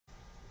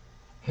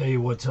Hey,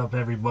 what's up,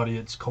 everybody?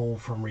 It's Cole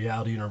from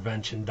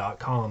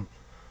realityintervention.com,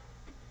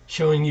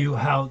 showing you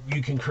how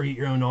you can create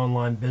your own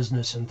online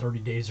business in 30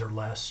 days or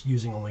less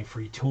using only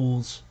free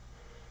tools.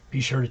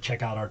 Be sure to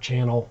check out our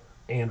channel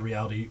and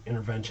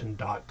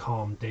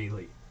realityintervention.com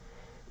daily.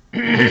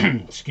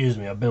 Excuse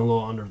me, I've been a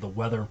little under the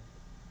weather.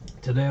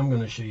 Today I'm going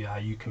to show you how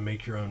you can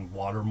make your own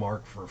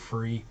watermark for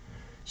free.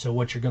 So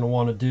what you're going to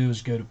want to do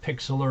is go to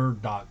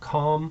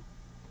pixlr.com.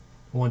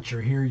 Once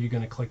you're here, you're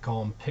going to click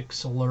on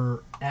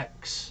Pixlr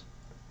X.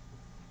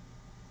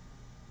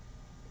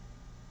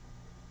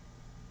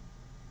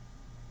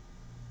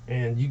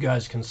 And you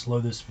guys can slow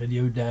this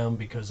video down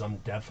because I'm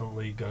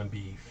definitely going to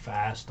be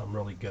fast. I'm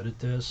really good at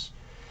this.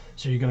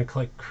 So you're going to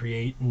click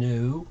Create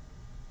New,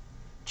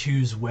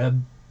 choose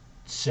Web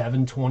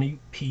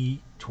 720p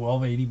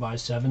 1280 by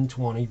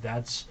 720.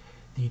 That's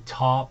the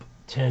top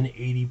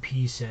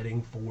 1080p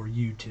setting for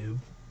YouTube.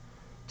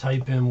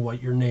 Type in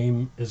what your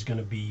name is going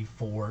to be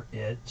for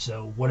it.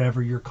 So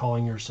whatever you're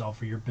calling yourself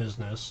for your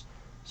business.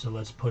 So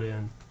let's put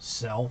in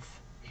self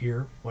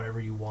here,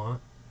 whatever you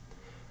want.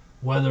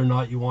 Whether or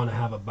not you want to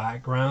have a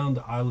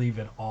background, I leave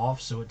it off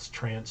so it's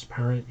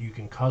transparent. You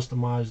can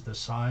customize the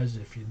size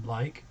if you'd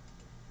like.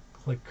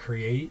 Click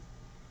Create.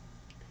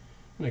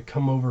 I'm going to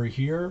come over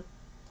here,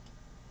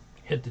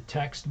 hit the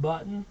text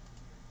button,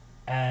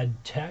 add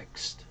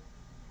text,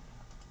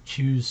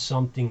 choose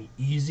something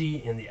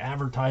easy. In the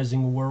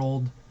advertising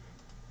world,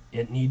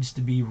 it needs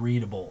to be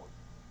readable.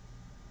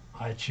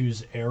 I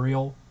choose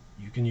Arial.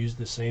 You can use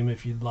the same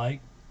if you'd like.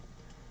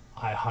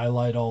 I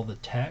highlight all the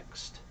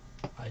text.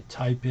 I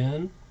type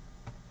in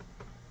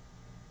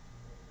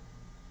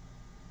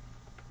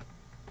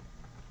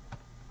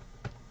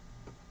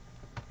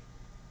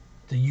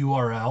the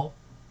URL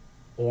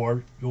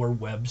or your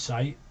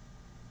website.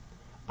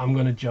 I'm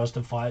going to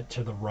justify it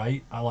to the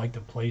right. I like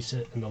to place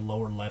it in the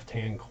lower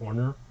left-hand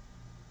corner.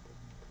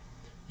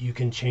 You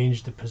can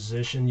change the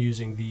position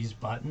using these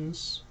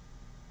buttons.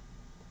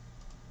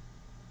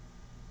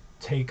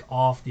 Take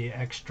off the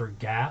extra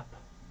gap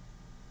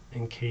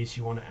in case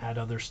you want to add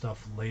other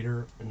stuff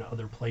later in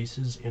other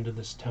places into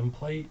this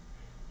template.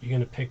 You're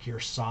going to pick your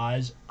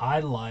size. I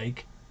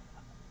like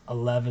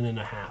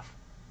 11.5.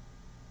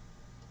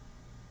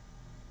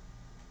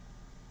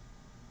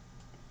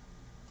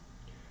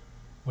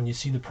 When you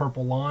see the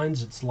purple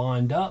lines, it's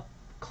lined up.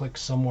 Click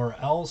somewhere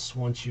else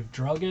once you've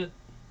drug it.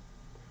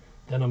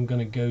 Then I'm going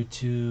to go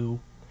to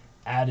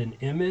add an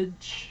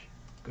image.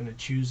 I'm going to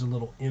choose a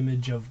little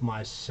image of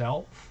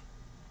myself.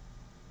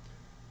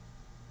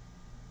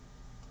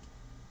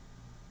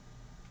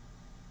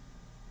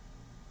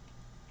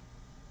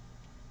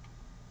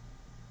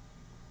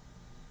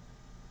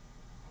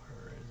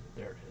 Where is it?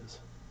 There it is.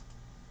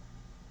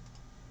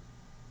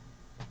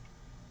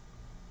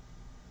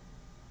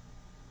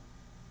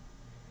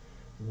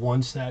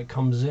 Once that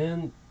comes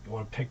in, you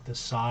want to pick the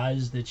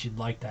size that you'd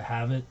like to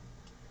have it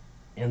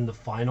in the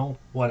final.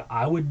 What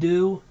I would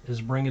do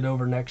is bring it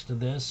over next to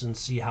this and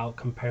see how it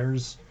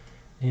compares.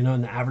 You know,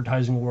 in the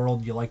advertising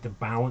world, you like to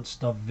balance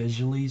stuff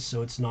visually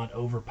so it's not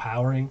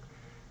overpowering.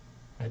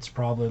 It's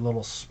probably a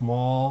little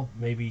small,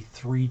 maybe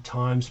 3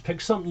 times.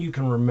 Pick something you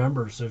can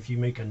remember, so if you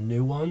make a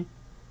new one,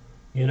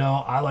 you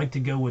know, I like to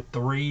go with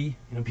 3. You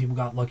know, people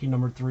got lucky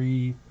number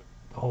 3,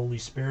 the Holy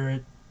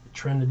Spirit, the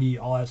Trinity,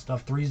 all that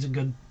stuff. 3 is a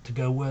good to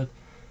go with.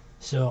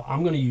 So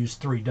I'm going to use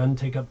 3. Doesn't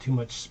take up too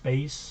much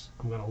space.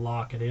 I'm going to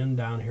lock it in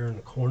down here in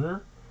the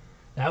corner.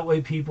 That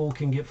way people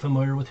can get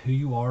familiar with who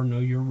you are, know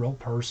you're a real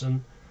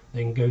person.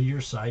 They can go to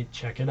your site,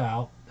 check it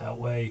out. That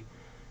way,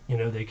 you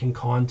know, they can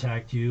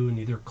contact you and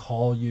either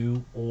call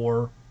you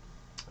or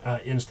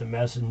instant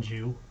message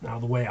you. Now,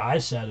 the way I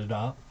set it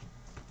up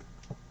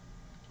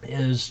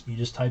is you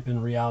just type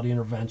in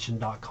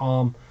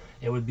realityintervention.com.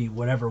 It would be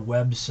whatever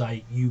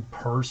website you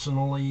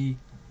personally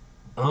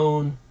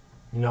own.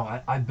 You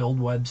know, I build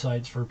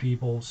websites for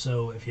people,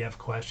 so if you have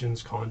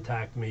questions,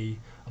 contact me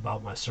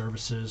about my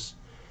services.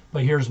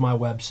 But here's my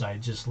website,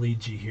 it just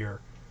leads you here.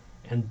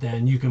 And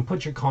then you can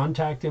put your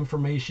contact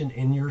information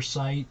in your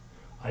site.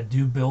 I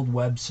do build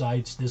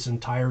websites, this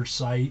entire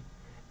site,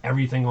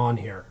 everything on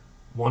here,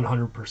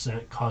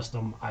 100%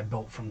 custom. I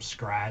built from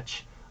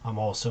scratch. I'm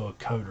also a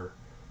coder.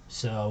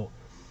 So,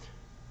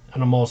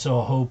 and I'm also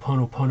a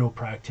Ho'oponopono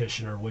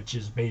practitioner, which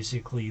is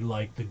basically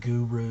like the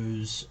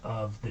gurus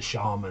of the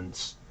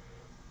shamans.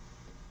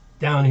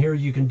 Down here,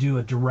 you can do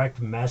a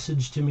direct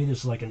message to me. This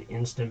is like an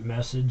instant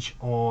message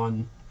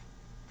on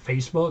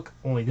Facebook,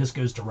 only this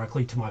goes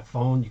directly to my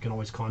phone. You can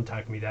always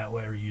contact me that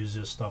way or use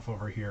this stuff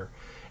over here.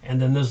 And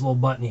then this little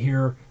button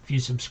here, if you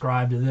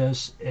subscribe to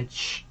this,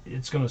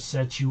 it's going to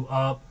set you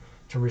up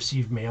to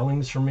receive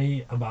mailings from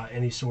me about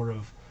any sort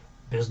of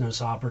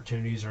business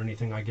opportunities or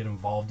anything I get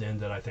involved in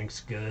that I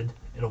think's good.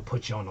 It'll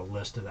put you on a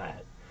list of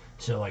that.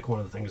 So like one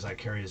of the things I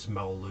carry is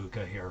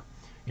Melaleuca here.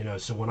 You know,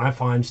 so when I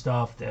find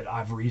stuff that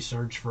I've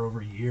researched for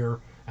over a year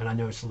and I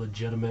know it's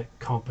legitimate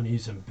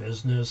companies and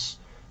business,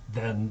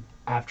 then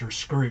after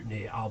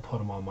scrutiny, I'll put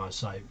them on my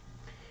site.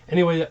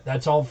 Anyway,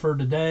 that's all for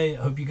today.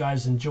 I hope you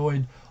guys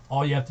enjoyed.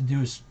 All you have to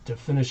do is to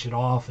finish it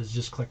off is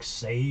just click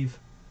save.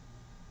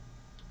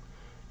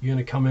 You're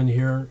going to come in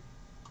here.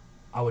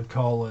 I would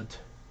call it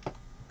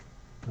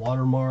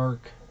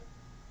Watermark.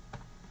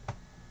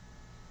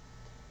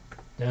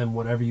 Then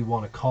whatever you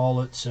want to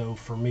call it. So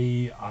for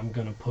me, I'm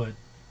going to put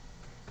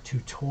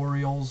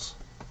tutorials.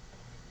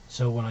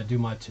 So when I do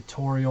my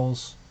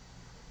tutorials,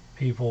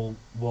 people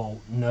will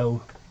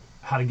know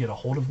how to get a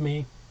hold of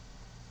me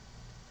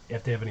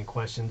if they have any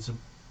questions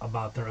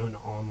about their own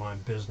online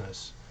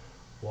business.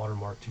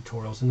 Watermark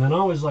tutorials. And then I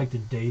always like to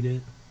date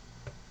it.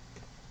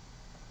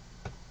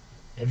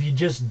 If you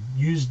just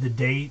use the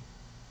date,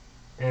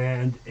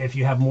 and if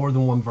you have more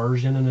than one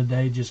version in a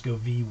day, just go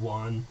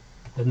V1.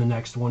 Then the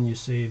next one you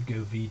save,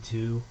 go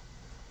V2.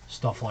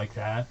 Stuff like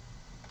that.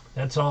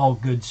 That's all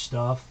good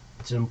stuff.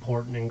 It's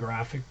important in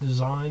graphic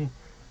design,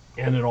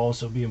 and it'll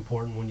also be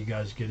important when you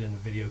guys get into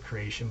video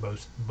creation,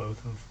 both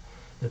of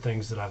the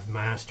things that I've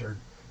mastered.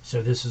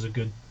 So this is a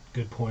good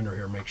pointer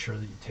here. Make sure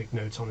that you take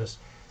notes on this.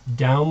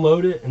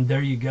 Download it, and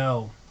there you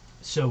go.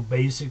 So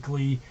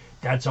basically,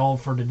 that's all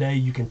for today.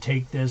 You can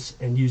take this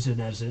and use it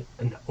as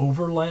an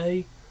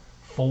overlay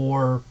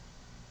for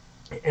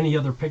any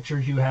other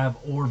pictures you have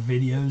or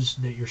videos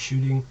that you're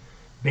shooting.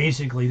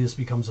 Basically, this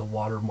becomes a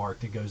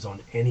watermark that goes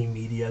on any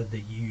media that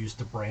you use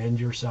to brand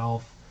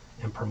yourself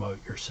and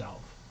promote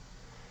yourself.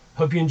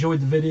 Hope you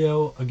enjoyed the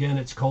video. Again,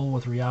 it's Cole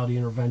with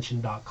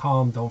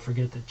realityintervention.com. Don't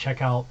forget to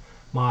check out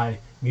my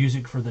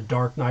music for the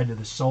Dark Night of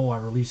the Soul. I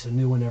release a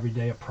new one every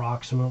day,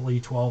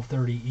 approximately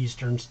 12:30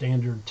 Eastern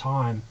Standard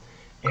Time.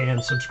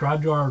 And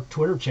subscribe to our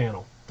Twitter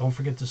channel. Don't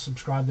forget to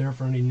subscribe there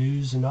for any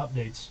news and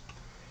updates.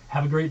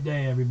 Have a great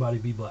day, everybody.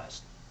 Be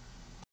blessed.